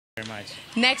much.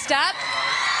 Next up,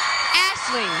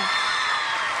 Ashley.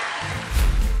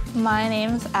 My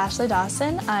name's Ashle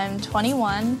Dawson. I'm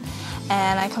 21,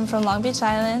 and I come from Long Beach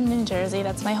Island, New Jersey.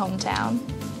 That's my hometown.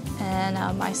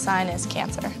 And my sign is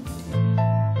Cancer.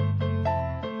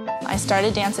 I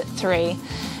started dance at 3,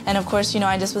 and of course, you know,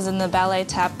 I just was in the ballet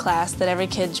tap class that every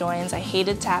kid joins. I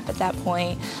hated tap at that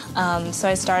point, so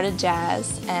I started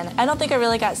jazz, and I don't think I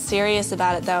really got serious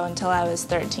about it, though, until I was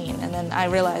 13, and then I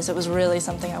realized it was really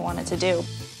something I wanted to do.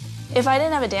 If I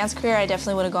didn't have a dance career, I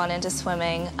definitely would have gone into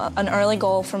swimming. An early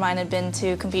goal for mine had been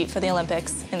to compete for the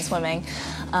Olympics in swimming.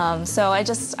 So I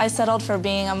settled for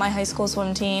being on my high school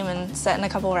swim team and setting a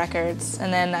couple records.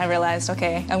 And then I realized,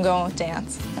 okay, I'm going with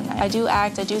dance. And I do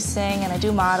act, I do sing, and I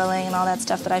do modeling and all that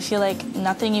stuff, but I feel like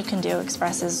nothing you can do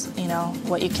expresses, you know,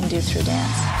 what you can do through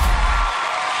dance.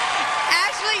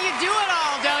 Ashley, you do it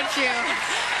all, don't you?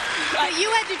 You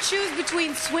had to choose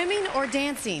between swimming or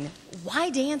dancing. Why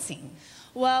dancing?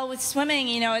 Well, with swimming,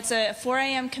 you know, it's a 4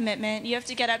 a.m. commitment. You have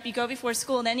to get up, you go before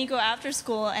school, then you go after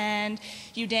school, and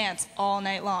you dance all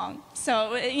night long.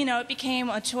 So, you know, it became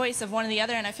a choice of one or the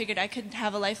other, and I figured I could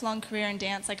have a lifelong career in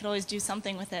dance. I could always do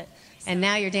something with it. And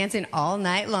now you're dancing all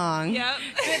night long. Yep.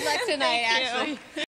 Good luck tonight, Ashley.